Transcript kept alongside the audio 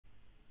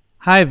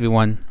Hi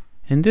everyone,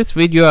 in this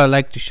video I'd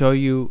like to show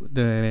you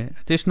the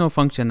additional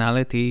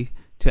functionality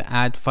to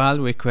add file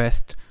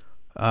requests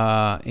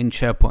in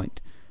SharePoint.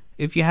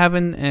 If you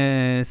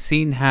haven't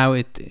seen how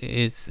it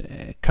is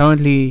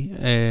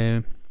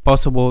currently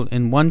possible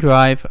in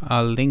OneDrive,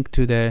 I'll link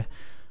to the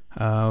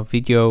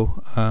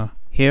video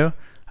here.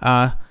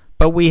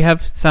 But we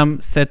have some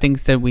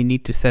settings that we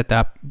need to set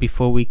up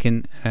before we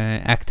can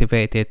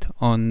activate it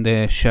on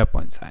the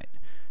SharePoint side.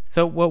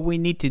 So what we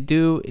need to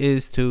do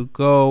is to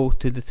go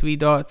to the three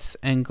dots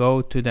and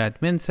go to the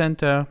admin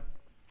center.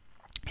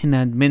 In the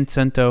admin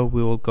center,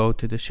 we will go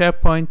to the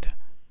SharePoint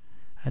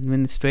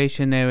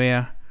administration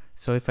area.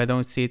 So if I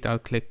don't see it, I'll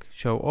click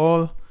show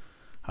all.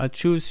 I'll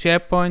choose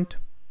SharePoint.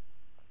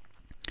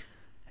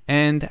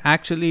 And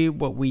actually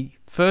what we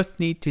first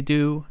need to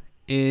do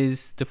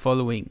is the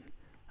following.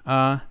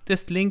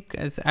 This link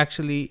is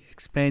actually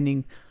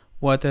explaining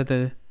what are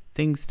the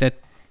things that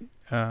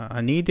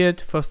are needed.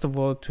 First of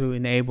all, to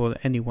enable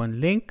any one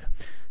link.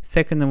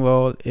 Second of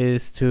all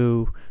is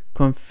to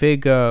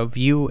configure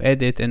view,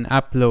 edit and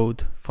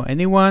upload for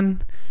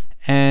anyone.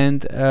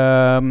 And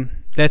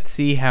let's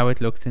see how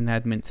it looks in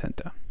Admin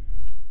Center.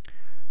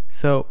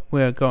 So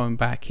we're going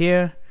back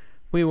here.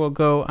 We will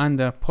go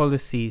under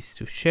policies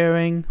to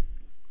sharing.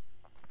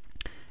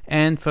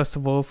 And first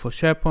of all, for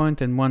SharePoint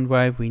and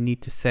OneDrive, we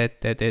need to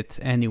set that it's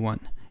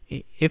anyone.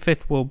 If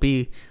it will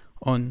be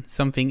on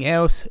something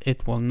else,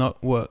 it will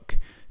not work.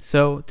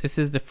 So this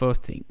is the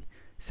first thing.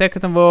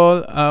 Second of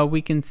all,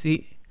 we can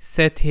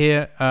set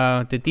here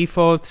the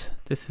defaults.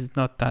 This is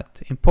not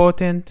that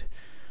important.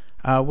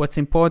 What's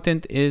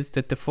important is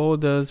that the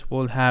folders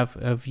will have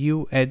a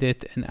view,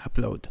 edit and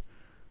upload.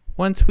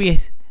 Once we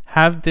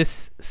have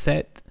this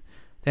set,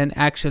 then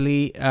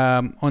actually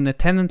on the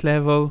tenant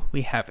level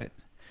we have it.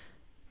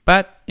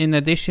 But in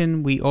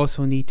addition, we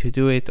also need to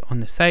do it on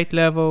the site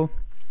level.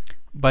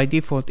 By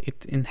default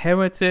it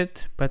inherits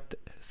it, but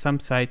some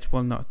sites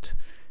will not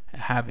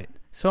have it.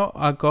 So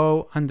I'll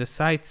go under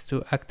sites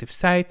to active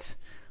sites.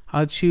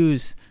 I'll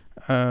choose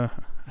a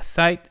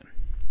site,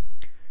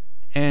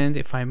 and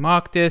if I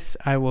mark this,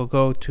 I will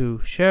go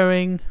to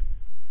sharing,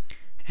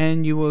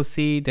 and you will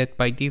see that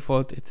by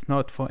default it's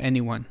not for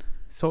anyone.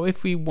 So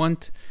if we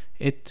want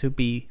it to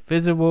be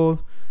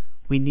visible,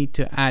 we need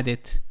to add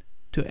it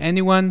to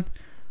anyone.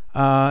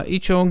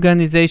 Each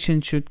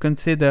organization should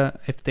consider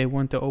if they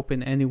want to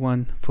open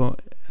anyone for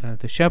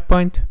the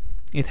SharePoint.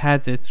 It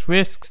has its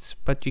risks,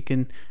 but you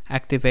can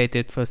activate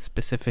it for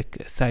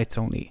specific sites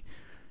only.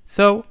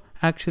 So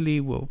actually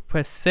we'll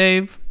press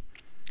save,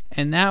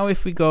 and now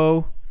if we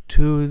go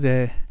to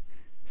the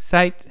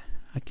site,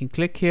 I can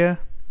click here,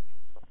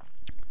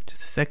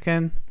 just a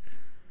second,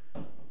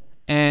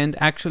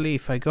 and actually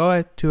if I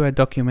go to a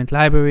document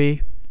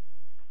library,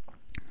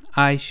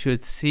 I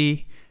should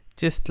see,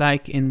 just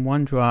like in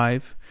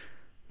OneDrive,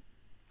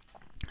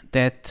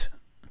 that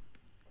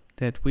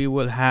we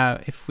will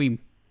have, if we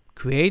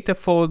create a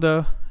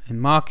folder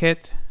and mark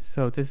it,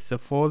 so this is a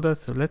folder,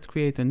 so let's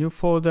create a new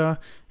folder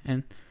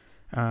and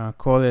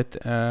call it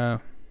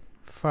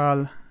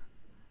file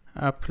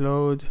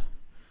upload.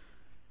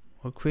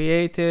 We'll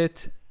create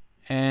it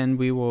and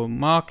we will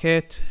mark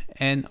it,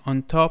 and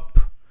on top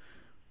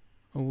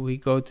we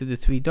go to the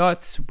three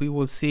dots, we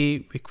will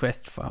see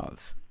request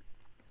files.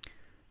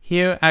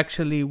 Here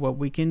actually what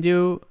we can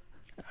do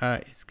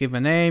is give a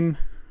name,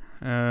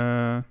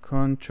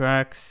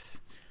 contracts,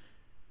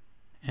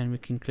 and we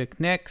can click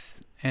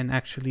next, and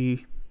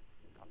actually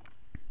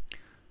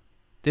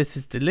this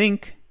is the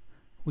link.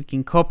 We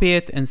can copy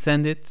it and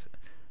send it,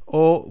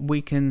 or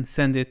we can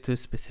send it to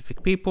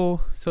specific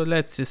people. So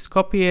let's just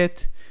copy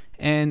it,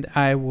 and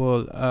I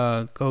will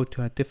go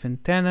to a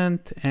different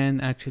tenant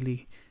and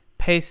actually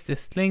paste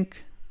this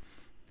link.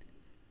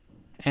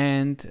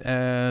 And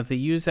the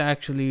user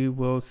actually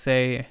will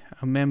say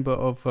a member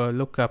of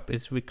lookup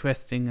is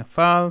requesting a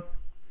file.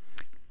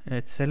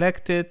 It's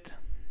selected,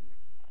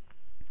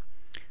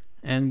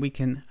 and we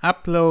can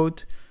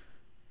upload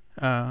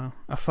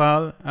a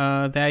file.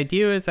 The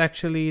idea is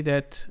actually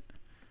that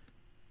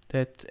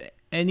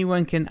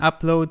anyone can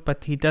upload,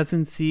 but he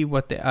doesn't see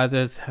what the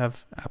others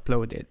have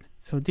uploaded.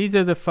 So these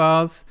are the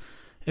files.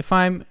 If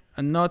I'm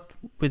not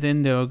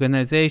within the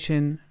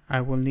organization, I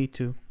will need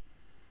to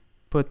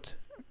put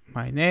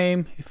my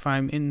name. If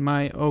I'm in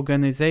my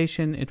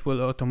organization, it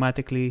will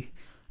automatically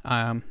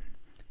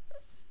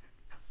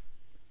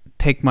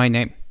take my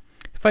name.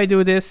 If I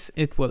do this,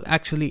 it will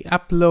actually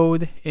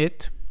upload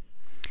it,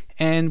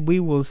 and we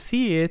will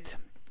see it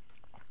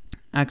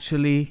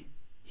actually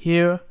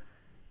here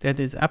that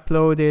is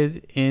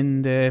uploaded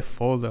in the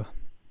folder.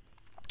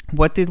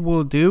 What it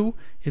will do,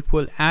 it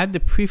will add the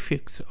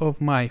prefix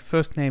of my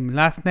first name and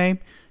last name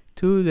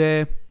to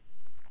the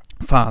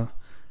file.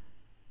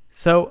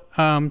 So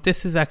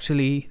this is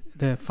actually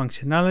the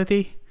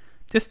functionality,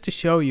 just to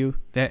show you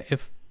that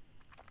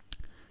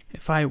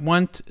if I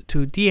want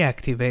to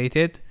deactivate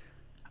it,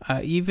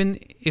 even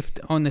if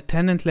on the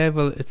tenant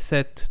level it's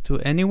set to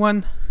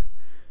anyone,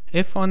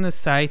 if on the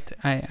site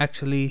I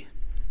actually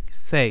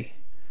say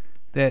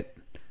that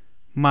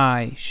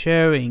my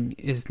sharing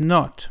is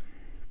not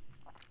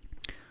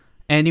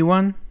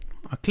anyone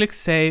or click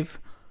save,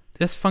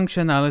 this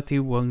functionality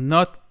will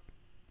not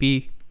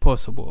be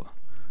possible.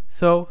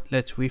 So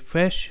let's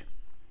refresh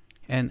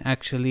and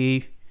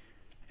actually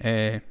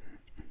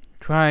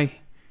try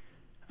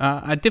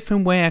a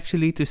different way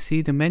actually to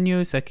see the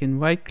menus. I can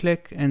right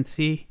click and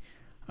see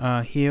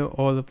here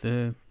all of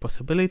the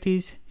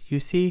possibilities. You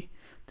see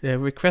the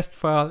request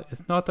file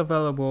is not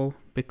available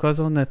because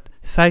on the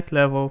site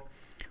level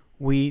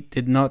we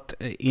did not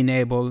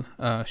enable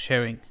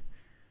sharing.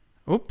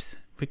 Oops,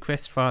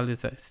 request file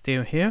is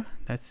still here.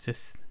 Let's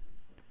just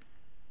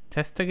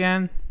test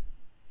again.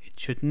 It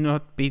should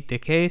not be the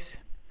case.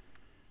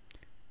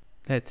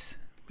 Let's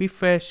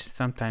refresh.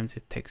 Sometimes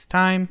it takes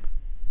time.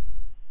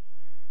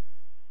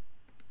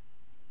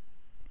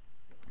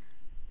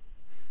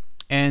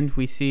 And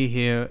we see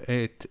here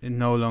it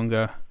no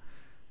longer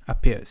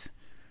appears.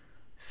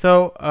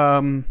 So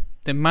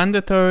the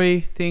mandatory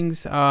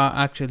things are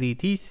actually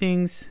these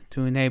things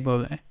to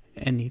enable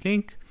any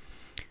link,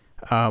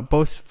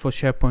 both for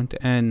SharePoint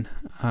and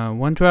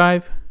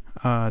OneDrive.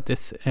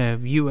 This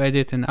view,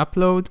 edit, and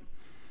upload.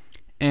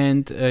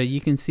 And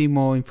you can see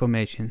more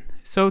information.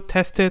 So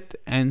test it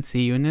and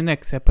see you in the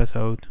next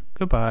episode.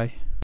 Goodbye.